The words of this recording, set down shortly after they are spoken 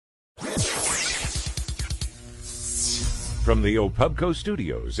From the Opubco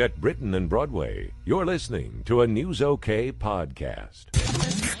Studios at Britain and Broadway, you're listening to a News OK podcast.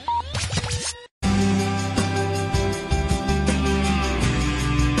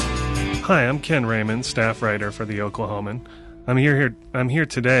 Hi, I'm Ken Raymond, staff writer for the Oklahoman. I'm here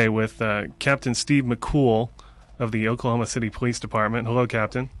today with Captain Steve McCool of the Oklahoma City Police Department. Hello,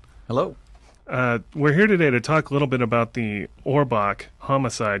 Captain. Hello. We're here today to talk a little bit about the Orbach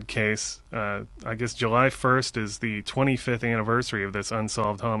homicide case. I guess July 1st is the 25th anniversary of this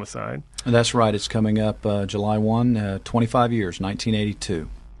unsolved homicide. That's right. It's coming up July 1, 25 years, 1982.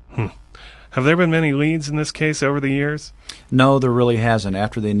 Have there been many leads in this case over the years? No, there really hasn't.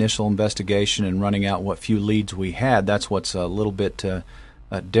 After the initial investigation and running out what few leads we had, that's what's a little bit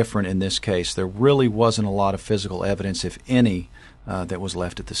different in this case. There really wasn't a lot of physical evidence, if any, that was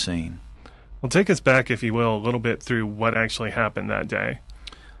left at the scene. Well, take us back, if you will, a little bit through what actually happened that day.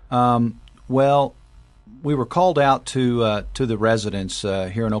 Well, we were called out to the residence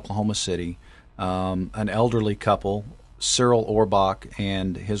here in Oklahoma City. An elderly couple, Cyril Orbach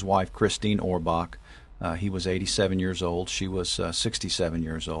and his wife, Christine Orbach. He was 87 years old. She was 67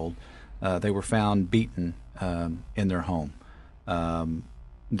 years old. They were found beaten in their home.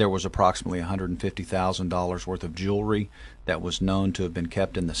 There was approximately $150,000 worth of jewelry that was known to have been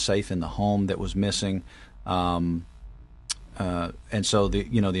kept in the safe in the home that was missing. And so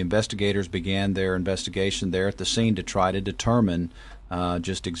the investigators began their investigation there at the scene to try to determine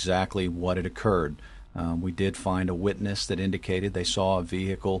just exactly what had occurred. We did find a witness that indicated they saw a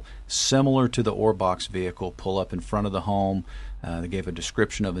vehicle similar to the Orbach's vehicle pull up in front of the home. They gave a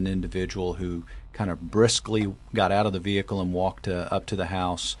description of an individual who kind of briskly got out of the vehicle and walked up to the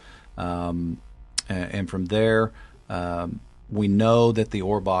house. And from there, we know that the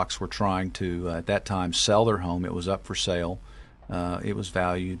Orbachs were trying to, at that time, sell their home. It was up for sale. It was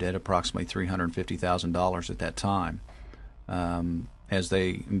valued at approximately $350,000 at that time. As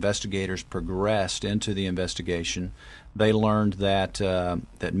the investigators progressed into the investigation, they learned that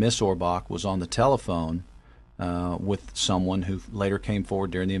Miss Orbach was on the telephone with someone who later came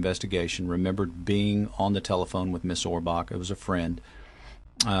forward during the investigation, remembered being on the telephone with Miss Orbach. It was a friend.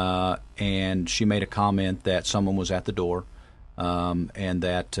 And she made a comment that someone was at the door and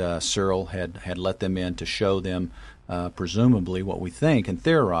that Cyril had let them in to show them, presumably what we think and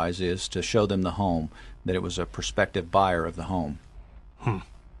theorize is to show them the home, that it was a prospective buyer of the home. And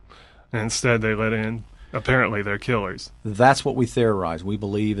instead they let in, apparently, their killers. That's what we theorize. We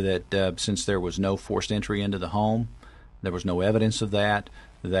believe that since there was no forced entry into the home, there was no evidence of that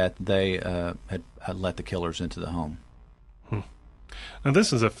they had let the killers into the home. Now,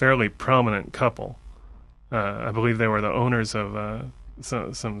 this is a fairly prominent couple. I believe they were the owners of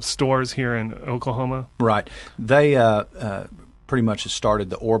some stores here in Oklahoma. Right. They pretty much started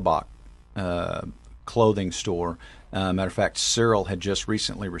the Orbach clothing store. Matter of fact, Cyril had just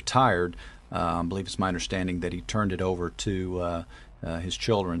recently retired. I believe it's my understanding that he turned it over to his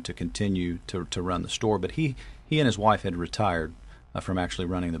children to continue to run the store. But he and his wife had retired from actually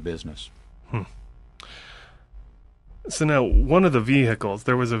running the business. So now, one of the vehicles,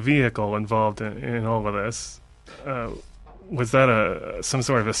 there was a vehicle involved in all of this. Was that some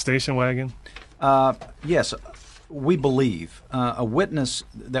sort of a station wagon? Yes, we believe. A witness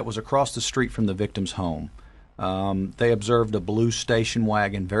that was across the street from the victim's home, they observed a blue station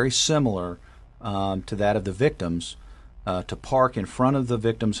wagon very similar to that of the victim's to park in front of the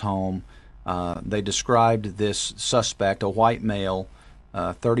victim's home. They described this suspect, a white male,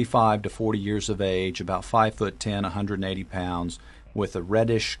 35 to 40 years of age, about 5'10", 180 pounds, with a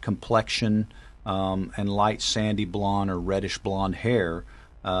reddish complexion and light sandy blonde or reddish blonde hair,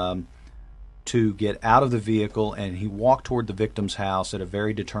 to get out of the vehicle, and he walked toward the victim's house at a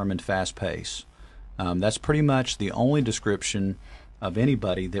very determined, fast pace. That's pretty much the only description of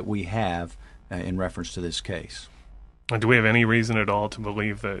anybody that we have in reference to this case. Do we have any reason at all to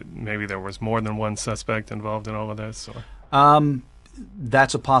believe that maybe there was more than one suspect involved in all of this? Or?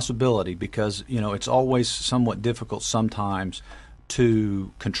 That's a possibility because, it's always somewhat difficult sometimes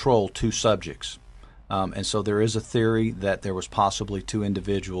to control two subjects. And so there is a theory that there was possibly two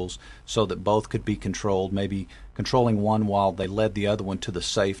individuals so that both could be controlled, maybe controlling one while they led the other one to the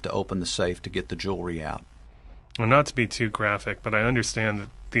safe to open the safe to get the jewelry out. Well, not to be too graphic, but I understand that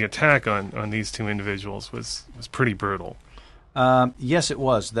the attack on these two individuals was pretty brutal. Yes, it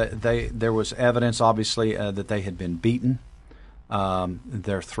was. There was evidence, obviously, that they had been beaten.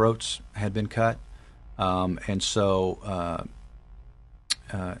 Their throats had been cut. And so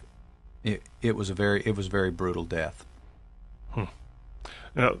it was a very brutal death.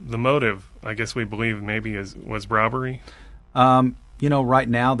 Now, the motive, I guess we believe maybe was robbery. Right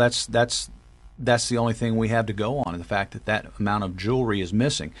now that's that's the only thing we have to go on, the fact that that amount of jewelry is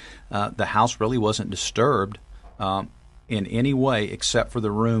missing. The house really wasn't disturbed in any way except for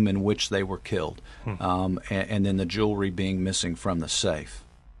the room in which they were killed, and then the jewelry being missing from the safe.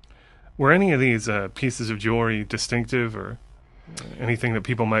 Were any of these pieces of jewelry distinctive or anything that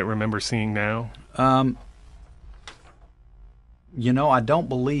people might remember seeing now? I don't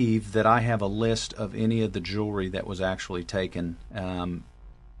believe that I have a list of any of the jewelry that was actually taken,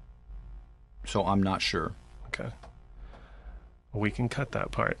 so I'm not sure. Okay. Well, we can cut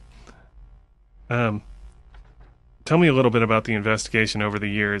that part. Tell me a little bit about the investigation over the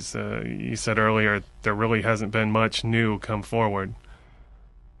years. You said earlier there really hasn't been much new come forward.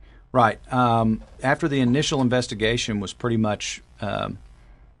 Right. After the initial investigation was pretty much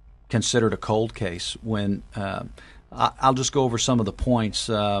considered a cold case, when I'll just go over some of the points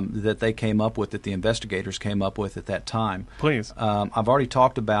that they came up with, that the investigators came up with at that time. Please. I've already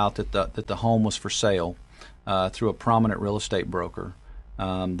talked about that the home was for sale through a prominent real estate broker.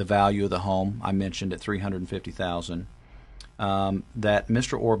 The value of the home I mentioned at $350,000. That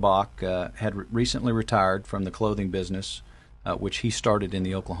Mr. Orbach had recently retired from the clothing business, which he started in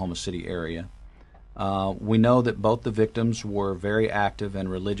the Oklahoma City area. We know that both the victims were very active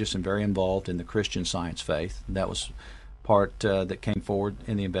and religious and very involved in the Christian Science faith. That was part that came forward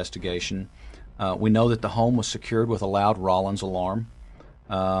in the investigation. We know that the home was secured with a loud Rollins alarm,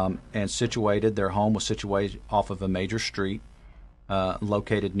 and their home was situated off of a major street,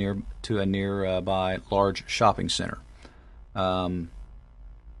 located near to a nearby large shopping center.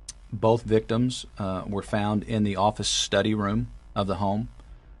 Both victims were found in the office study room of the home.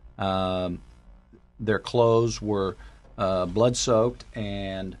 Their clothes were blood-soaked,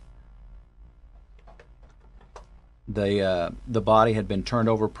 and the body had been turned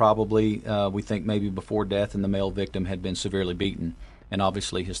over probably, we think maybe before death, and the male victim had been severely beaten, and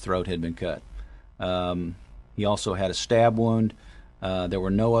obviously his throat had been cut. He also had a stab wound. There were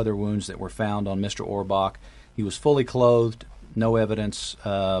no other wounds that were found on Mr. Orbach. He was fully clothed, no evidence